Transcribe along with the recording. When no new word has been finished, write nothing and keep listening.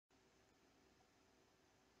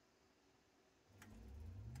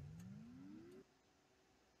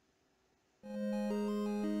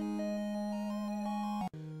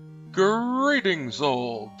Greetings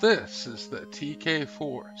all, this is the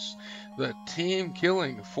TK-Force, the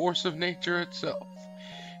team-killing force of nature itself,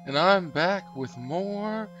 and I'm back with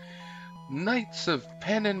more Knights of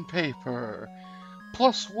Pen and Paper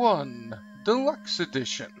 +1 Deluxe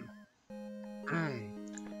Edition.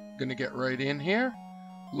 Gonna get right in here,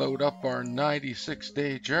 load up our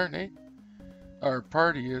 96-day journey. Our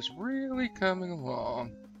party is really coming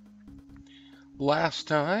along. Last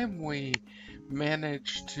time we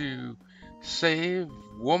managed to save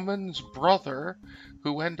woman's brother,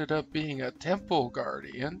 who ended up being a temple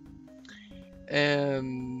guardian,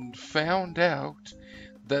 and found out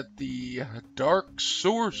that the dark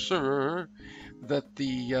sorcerer that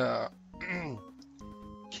the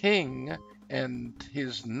king and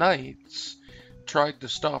his knights tried to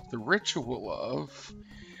stop the ritual of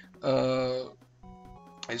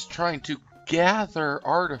is trying to gather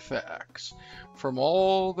artifacts from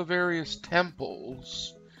all the various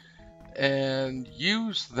temples and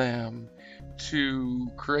use them to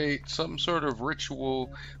create some sort of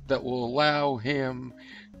ritual that will allow him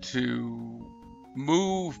to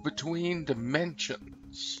move between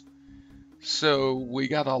dimensions. So we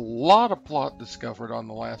got a lot of plot discovered on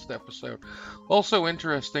the last episode. Also,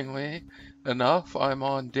 interestingly enough, I'm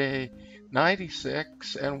on day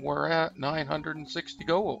 96 and we're at 960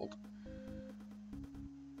 gold.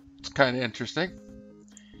 It's kind of interesting.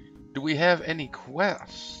 Do we have any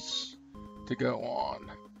quests to go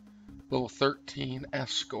on? Level 13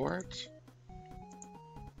 escort.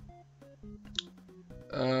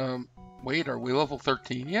 Wait, are we level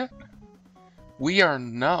 13 yet? We are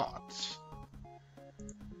not.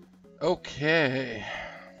 Okay.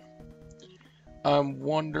 I'm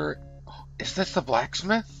wondering, is this the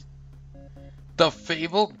blacksmith? The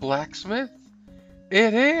fabled blacksmith?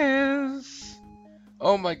 It is!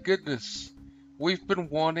 Oh my goodness, we've been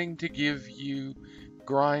wanting to give you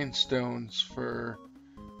grindstones for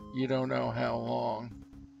you don't know how long.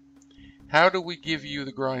 How do we give you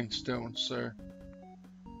the grindstones, sir?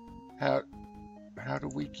 How do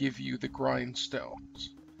we give you the grindstones?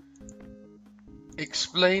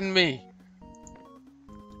 Explain me.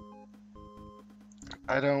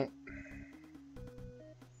 I don't...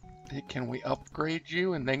 Can we upgrade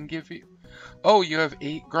you and then give you... Oh, you have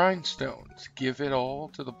 8 grindstones. Give it all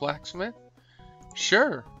to the blacksmith?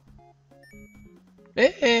 Sure.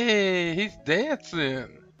 Hey, he's dancing.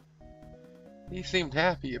 He seemed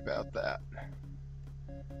happy about that.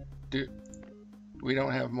 Dude, we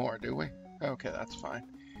don't have more, do we? Okay, that's fine.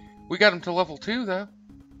 We got him to level 2, though.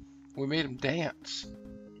 We made him dance.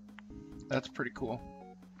 That's pretty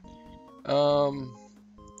cool.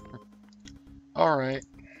 Alright.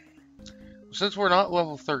 Since we're not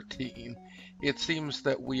level 13, it seems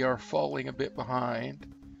that we are falling a bit behind.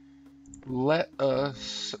 Let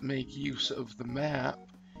us make use of the map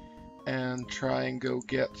and try and go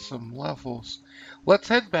get some levels. Let's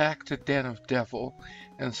head back to Den of Devil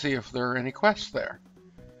and see if there are any quests there.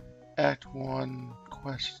 Act 1,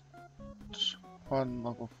 quest 1,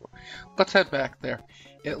 level 4. Let's head back there.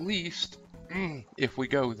 At least, if we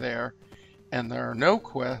go there and there are no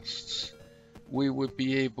quests, we would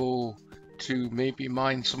be able to maybe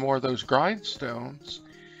mine some more of those grindstones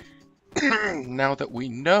now that we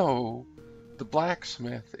know the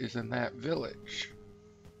blacksmith is in that village.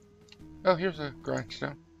 Oh, here's a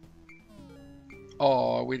grindstone.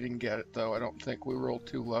 Oh, we didn't get it though. I don't think we rolled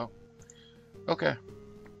too low. Okay.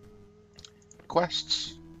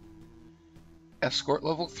 Quests. Escort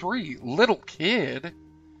level 3. Little kid.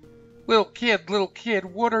 Little kid,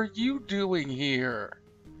 what are you doing here?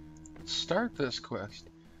 Let's start this quest.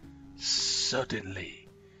 Suddenly,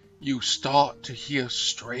 you start to hear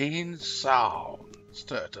strange sounds,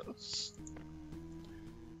 Turtles.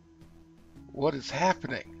 What is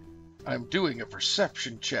happening? I'm doing a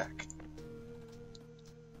perception check.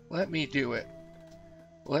 Let me do it.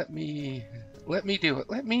 Let me do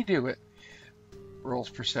it. Rolls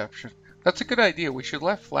perception. That's a good idea. We should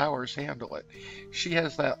let Flowers handle it. She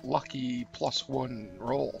has that lucky +1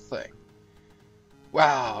 roll thing.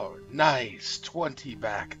 Wow, nice. 20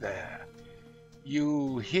 back there.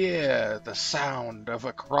 You hear the sound of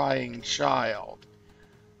a crying child.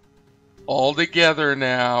 All together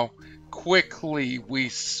now. Quickly, we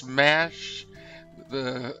smash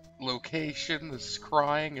the location this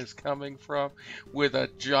crying is coming from with a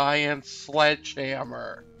giant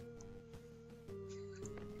sledgehammer.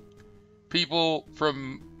 People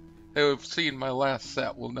who have seen my last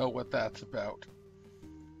set will know what that's about.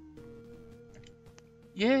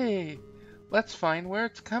 Yay! Let's find where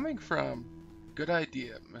it's coming from. Good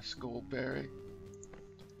idea, Miss Goldberry.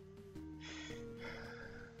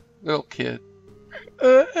 Little kid,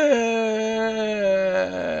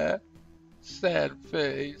 Sad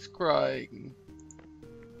face, crying.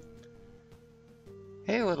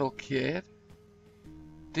 Hey, little kid.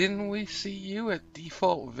 Didn't we see you at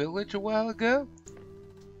Default Village a while ago?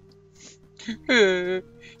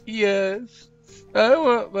 Yes. I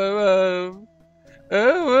want my mom.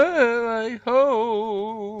 I want my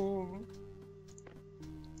home.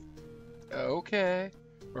 Okay.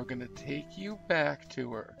 We're gonna take you back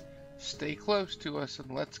to her. Stay close to us and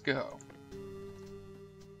let's go.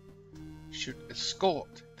 Should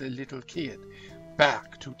escort the little kid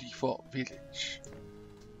back to Default Village.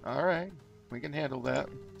 Alright, we can handle that.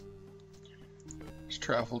 Let's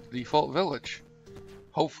travel to Default Village.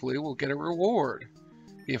 Hopefully we'll get a reward.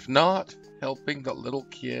 If not, helping the little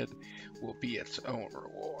kid will be its own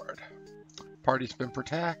reward. Party's been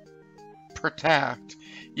protect.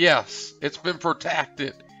 Yes, it's been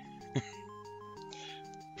protected.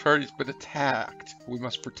 Party's been attacked. We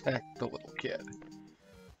must protect the little kid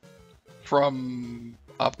from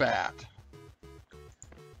a bat.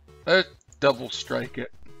 Let's double strike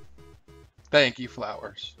it. Thank you,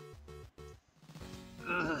 flowers.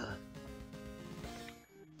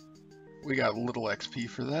 We got a little XP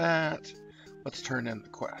for that. Let's turn in the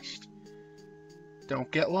quest. Don't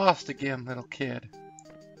get lost again, little kid.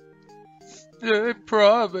 I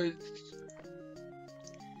promise.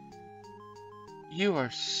 You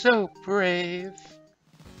are so brave.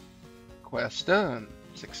 Quest done.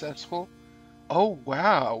 Successful. Oh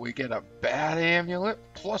wow, we get a bat amulet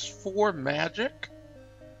plus 4 magic.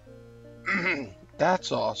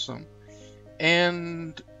 That's awesome.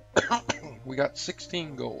 And we got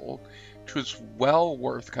 16 gold, which was well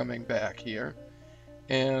worth coming back here.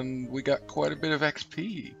 And we got quite a bit of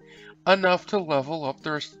XP. Enough to level up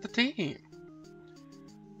the rest of the team.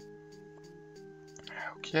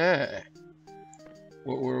 Okay.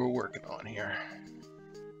 What were we working on here?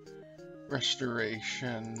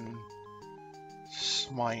 Restoration.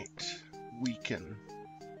 Smite. Weaken.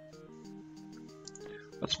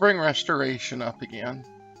 Let's bring restoration up again.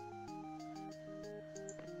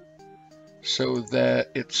 So that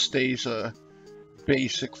it stays a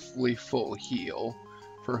basically full heal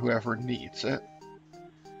for whoever needs it.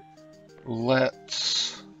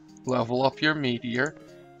 Let's level up your meteor,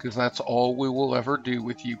 because that's all we will ever do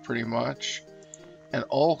with you pretty much. And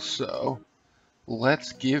also,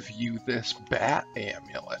 let's give you this bat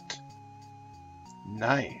amulet.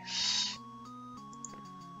 Nice.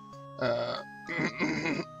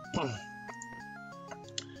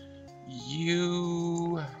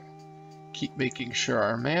 You keep making sure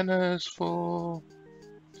our mana is full.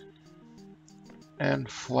 And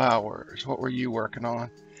flowers. What were you working on?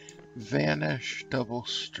 Vanish, double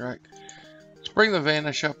strike. Let's bring the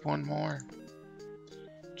vanish up one more.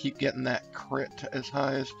 Keep getting that crit as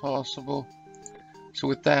high as possible. So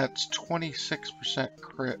with that, it's 26%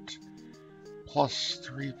 crit plus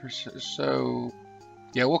 3%. So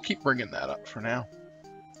yeah, we'll keep bringing that up for now.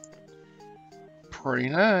 Pretty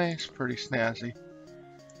nice, pretty snazzy.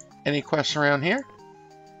 Any quests around here?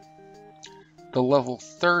 The level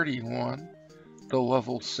 30 one, the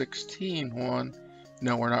level 16 one.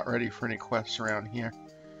 No, we're not ready for any quests around here.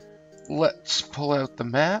 Let's pull out the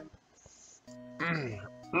map.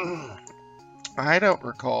 I don't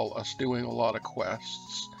recall us doing a lot of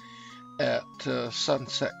quests at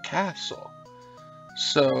Sunset Castle.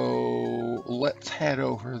 So let's head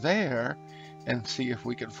over there and see if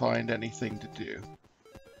we can find anything to do.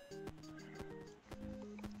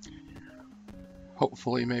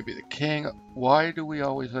 Hopefully maybe the king. Why do we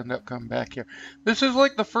always end up coming back here? This is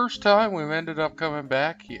like the first time we've ended up coming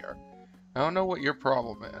back here. I don't know what your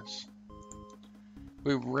problem is.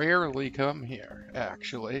 We rarely come here,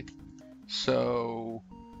 actually. So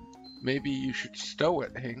maybe you should stow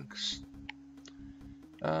it, Hinks.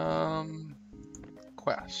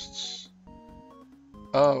 Quests.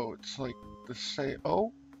 Oh, it's like the same.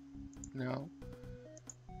 Oh, no.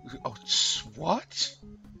 Oh, what?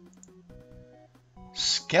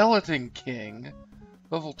 Skeleton King,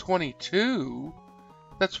 level 22?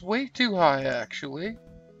 That's way too high, actually.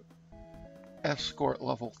 Escort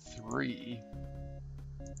level 3.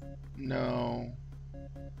 No.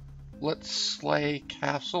 Let's slay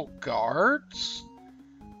castle guards?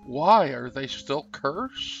 Why? Are they still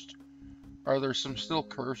cursed? Are there some still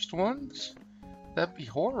cursed ones? That'd be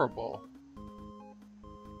horrible.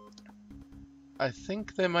 I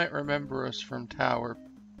think they might remember us from the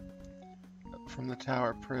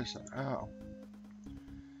tower prison. Oh.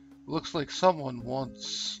 Looks like someone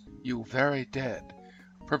wants you very dead.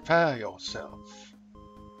 Prepare yourself.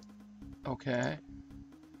 Okay.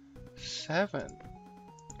 7.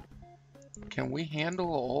 Can we handle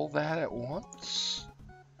all that at once?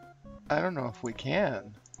 I don't know if we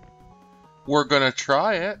can. We're gonna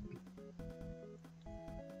try it.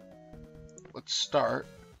 Let's start.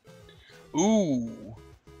 Ooh.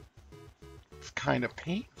 It's kind of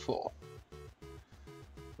painful.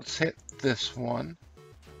 Let's hit this one.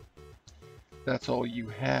 That's all you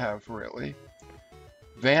have, really.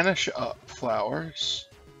 Vanish up, flowers.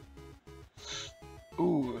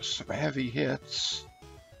 Ooh, some heavy hits.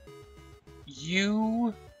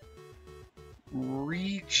 You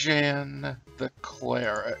regen the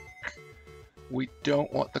cleric. We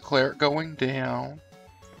don't want the cleric going down.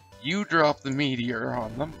 You drop the meteor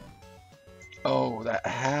on them. Oh, that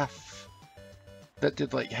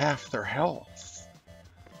did like half their health.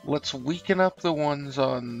 Let's weaken up the ones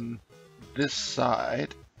on this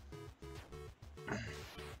side.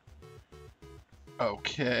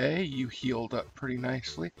 Okay, you healed up pretty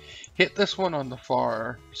nicely. Hit this one on the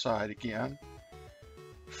far side again.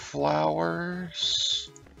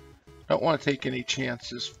 Flowers. Don't want to take any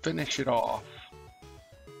chances. Finish it off.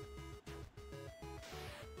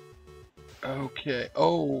 Okay.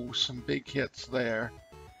 Oh, some big hits there.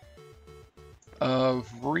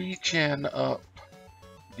 Regen up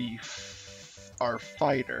our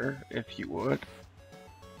fighter, if you would.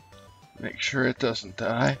 Make sure it doesn't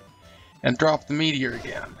die. And drop the meteor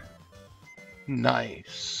again.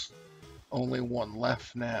 Nice. Only one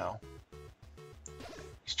left now.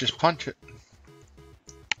 Let's just punch it.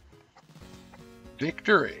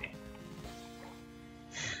 Victory.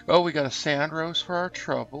 Oh, we got a sand rose for our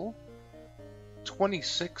trouble.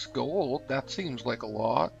 26 gold. That seems like a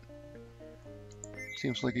lot.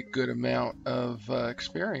 Seems like a good amount of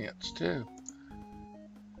experience, too.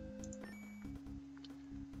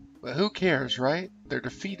 But who cares, right? They're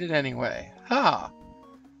defeated anyway. Ha!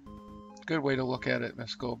 Good way to look at it,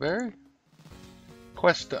 Miss Goldberry.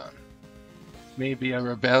 Quest done. Maybe a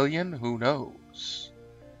rebellion? Who knows?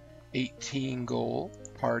 18 gold.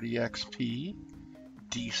 Party XP.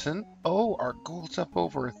 Decent. Oh, our gold's up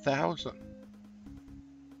over 1,000.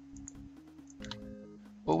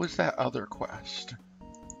 What was that other quest?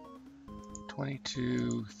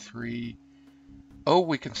 22, 3. Oh,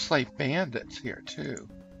 we can slay bandits here, too.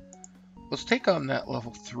 Let's take on that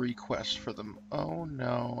level 3 quest for them. Oh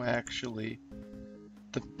no, actually,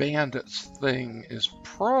 the bandits thing is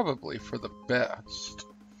probably for the best.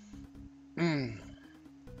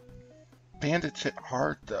 Bandits hit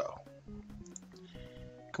hard though.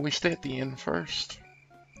 Can we stay at the inn first?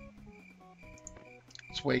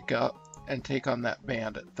 Let's wake up and take on that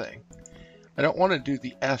bandit thing. I don't want to do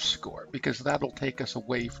the escort because that'll take us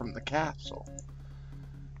away from the castle.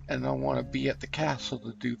 And I want to be at the castle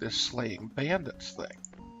to do this slaying bandits thing.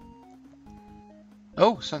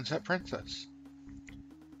 Oh, Sunset Princess.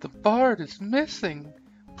 The bard is missing.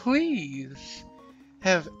 Please,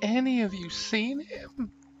 have any of you seen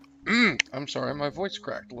him? I'm sorry, my voice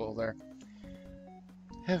cracked a little there.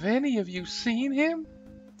 Have any of you seen him?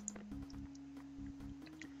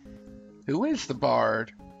 Who is the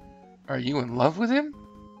bard? Are you in love with him?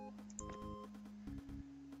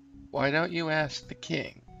 Why don't you ask the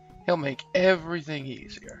king? He'll make everything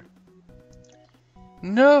easier.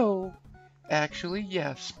 No, actually,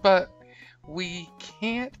 yes, but we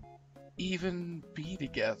can't even be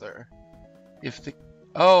together. If the...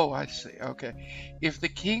 Oh, I see, okay. If the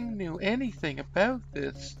king knew anything about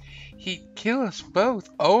this, he'd kill us both.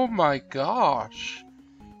 Oh my gosh.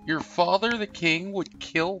 Your father, the king, would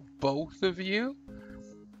kill both of you?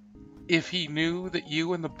 If he knew that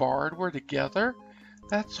you and the bard were together?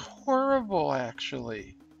 That's horrible,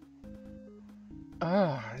 actually.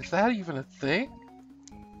 Is that even a thing?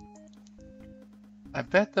 I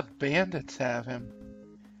bet the bandits have him.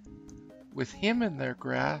 With him in their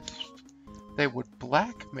grasp, they would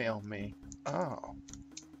blackmail me. Oh,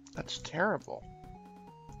 that's terrible.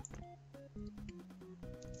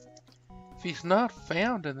 If he's not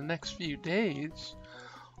found in the next few days,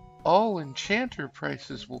 all enchanter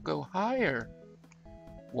prices will go higher.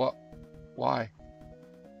 What? Why?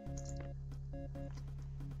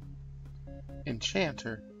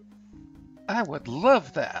 Enchanter. I would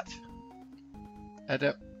love that.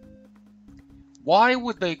 Why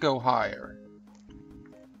would they go higher?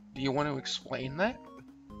 Do you want to explain that?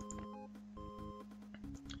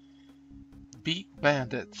 Beat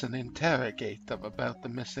bandits and interrogate them about the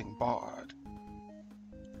missing bard.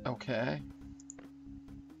 Okay.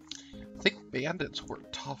 I think bandits were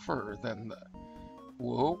tougher than the...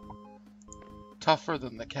 Whoa. Tougher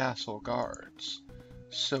than the castle guards.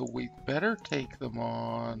 So we better take them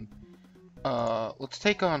on... let's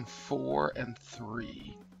take on 4 and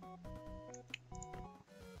 3.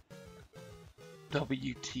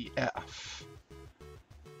 WTF.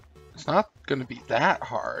 It's not gonna be that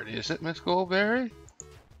hard, is it, Miss Goldberry?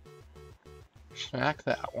 Smack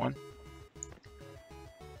that one.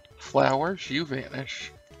 Flowers, you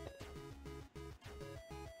vanish.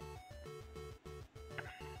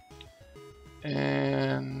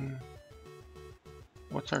 And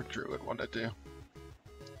what's our druid want to do?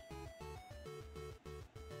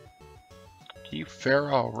 Can you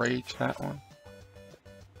Feral Rage that one?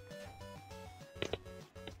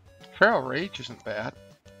 Feral Rage isn't bad.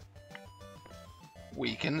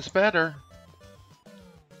 Weaken's better.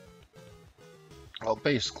 I'll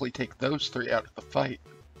basically take those three out of the fight.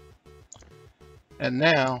 And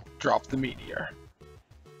now, drop the meteor.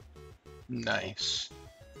 Nice.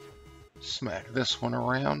 Smack this one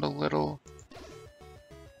around a little.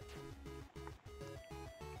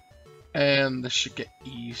 And this should get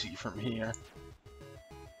easy from here.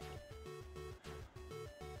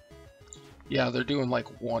 Yeah, they're doing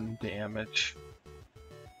like 1 damage.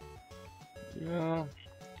 Yeah.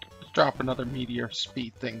 Let's drop another meteor,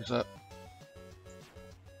 speed things up.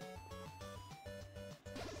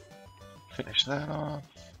 Finish that off.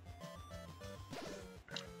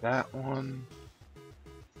 That one.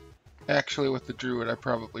 Actually, with the druid, I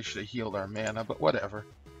probably should have healed our mana, but whatever.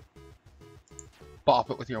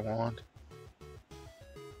 Bop it with your wand.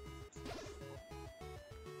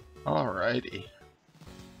 Alrighty.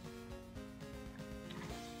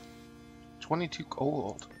 22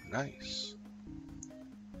 gold. Nice.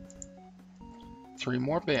 3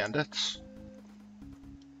 more bandits.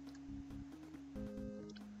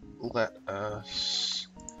 Let us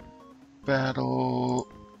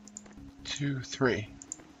battle 2, 3.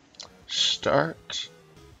 Start.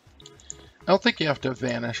 I don't think you have to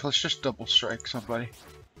vanish. Let's just double strike somebody.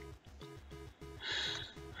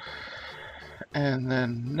 And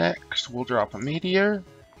then next we'll drop a meteor.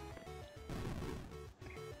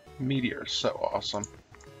 Meteor is so awesome.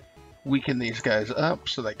 Weaken these guys up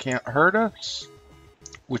so they can't hurt us,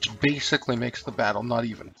 which basically makes the battle not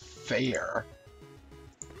even fair.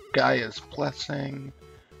 Gaia's Blessing.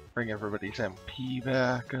 Bring everybody's MP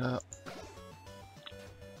back up.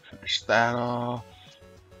 Finish that off.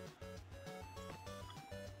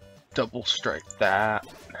 Double strike that.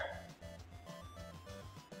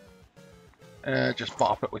 Just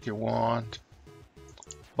bop it with your wand.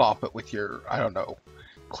 Bop it with your, I don't know.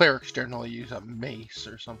 Clerics generally use a mace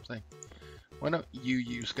or something. Why don't you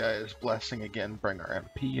use Gaia's Blessing again, bring our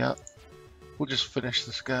MP up. We'll just finish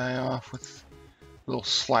this guy off with little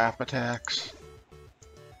slap attacks.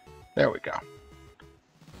 There we go.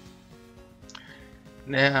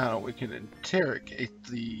 Now we can interrogate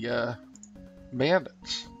the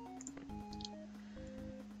bandits.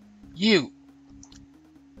 You!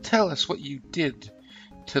 Tell us what you did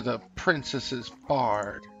to the princess's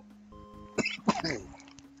bard.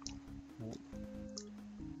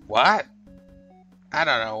 What? I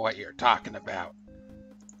don't know what you're talking about.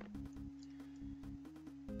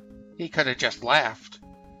 He could have just left.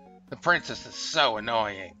 The princess is so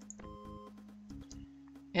annoying.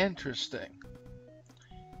 Interesting.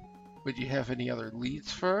 Would you have any other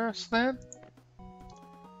leads for us then?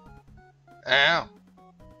 Well,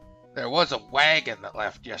 there was a wagon that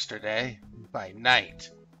left yesterday by night.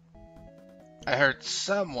 I heard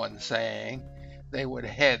someone saying they would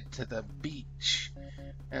head to the beach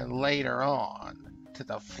and later on to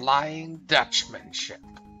the Flying Dutchman ship.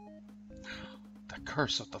 The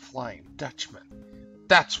curse of the Flying Dutchman.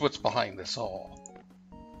 That's what's behind this all.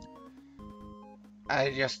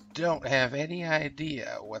 I just don't have any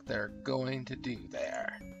idea what they're going to do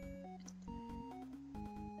there.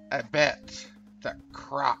 I bet the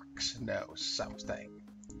Crocs know something.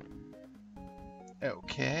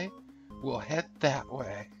 Okay, we'll head that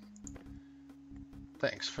way.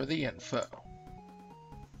 Thanks for the info.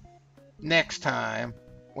 Next time,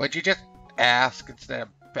 would you just ask instead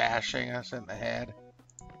of bashing us in the head?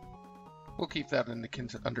 We'll keep that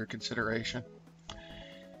under consideration.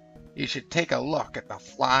 You should take a look at the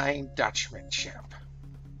Flying Dutchman ship.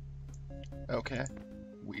 Okay,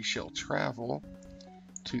 we shall travel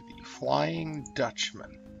to the Flying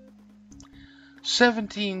Dutchman.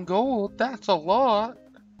 17 gold, that's a lot.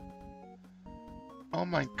 Oh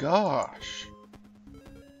my gosh.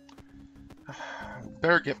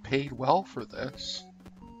 Better get paid well for this.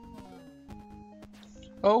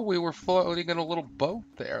 Oh, we were floating in a little boat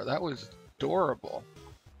there. That was adorable.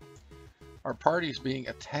 Our party's being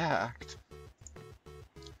attacked.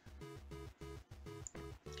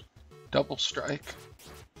 Double strike.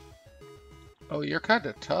 Oh, you're kind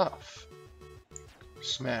of tough.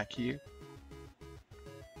 Smack you.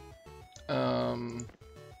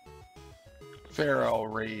 Feral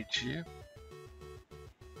Rage you.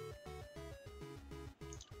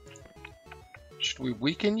 Should we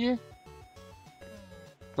weaken you?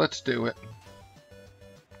 Let's do it.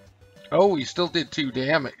 Oh, he still did 2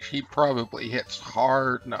 damage. He probably hits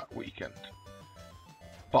hard, not weakened.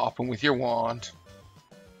 Pop him with your wand.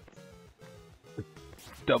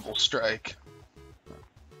 Double strike.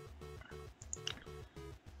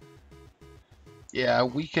 Yeah,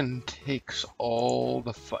 weaken takes all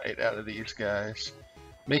the fight out of these guys.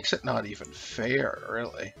 Makes it not even fair,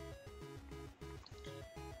 really.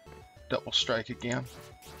 Double strike again.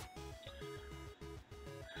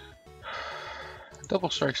 Double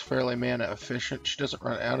strike's fairly mana efficient. She doesn't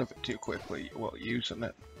run out of it too quickly while using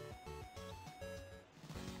it.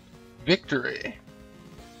 Victory.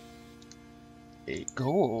 8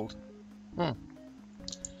 gold.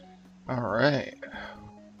 Alright.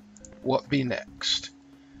 What be next?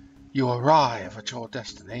 You arrive at your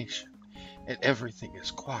destination, and everything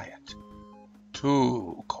is quiet.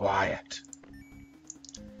 Too quiet.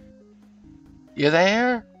 You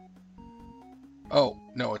there? Oh,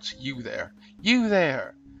 no, it's you there. You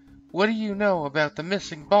there! What do you know about the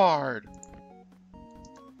missing bard?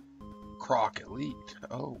 Croc Elite.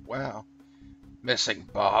 Oh, wow. Missing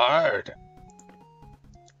bard.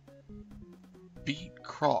 Beat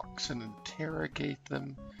Crocs and interrogate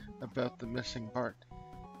them about the missing bard.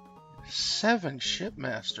 7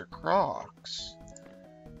 Shipmaster Crocs.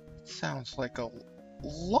 Sounds like a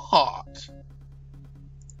lot.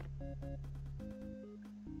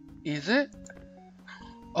 Is it?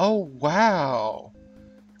 Oh, wow.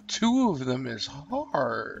 2 of them is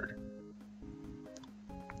hard.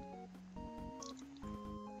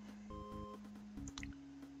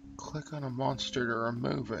 Click on a monster to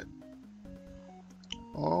remove it.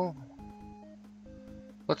 Oh.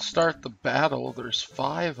 Let's start the battle. There's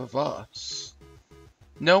 5 of us.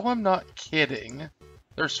 No, I'm not kidding.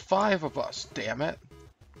 There's 5 of us, damn it.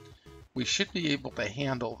 We should be able to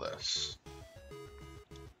handle this.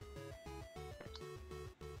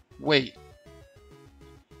 Wait.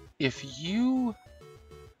 If you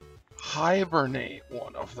hibernate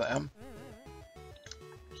one of them,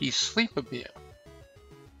 he's sleep immune.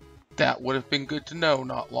 That would have been good to know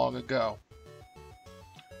not long ago.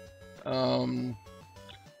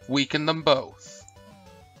 Weaken them both.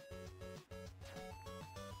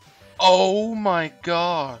 Oh my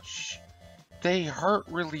gosh. They hurt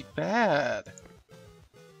really bad.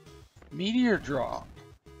 Meteor drop.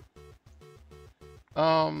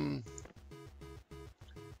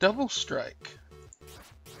 Double strike.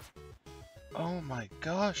 Oh my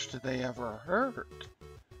gosh, did they ever hurt?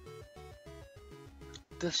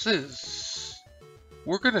 This is...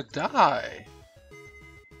 We're gonna die.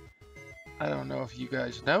 I don't know if you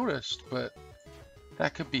guys noticed, but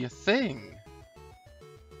that could be a thing.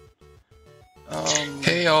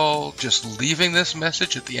 Hey all, just leaving this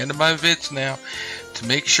message at the end of my vids now to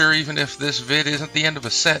make sure even if this vid isn't the end of a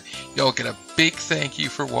set, y'all get a big thank you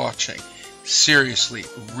for watching. Seriously,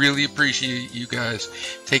 really appreciate you guys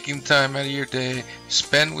taking the time out of your day,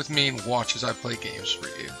 spend with me and watch as I play games for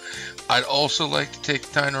you. I'd also like to take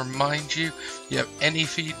the time to remind you, if you have any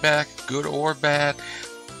feedback, good or bad,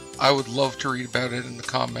 I would love to read about it in the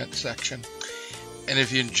comment section. And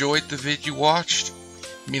if you enjoyed the vid you watched,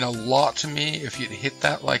 it'd mean a lot to me if you'd hit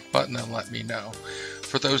that like button and let me know.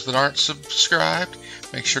 For those that aren't subscribed,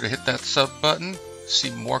 make sure to hit that sub button, see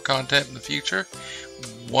more content in the future.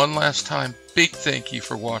 One last time, big thank you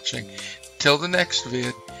for watching. Till the next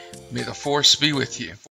vid, may the force be with you.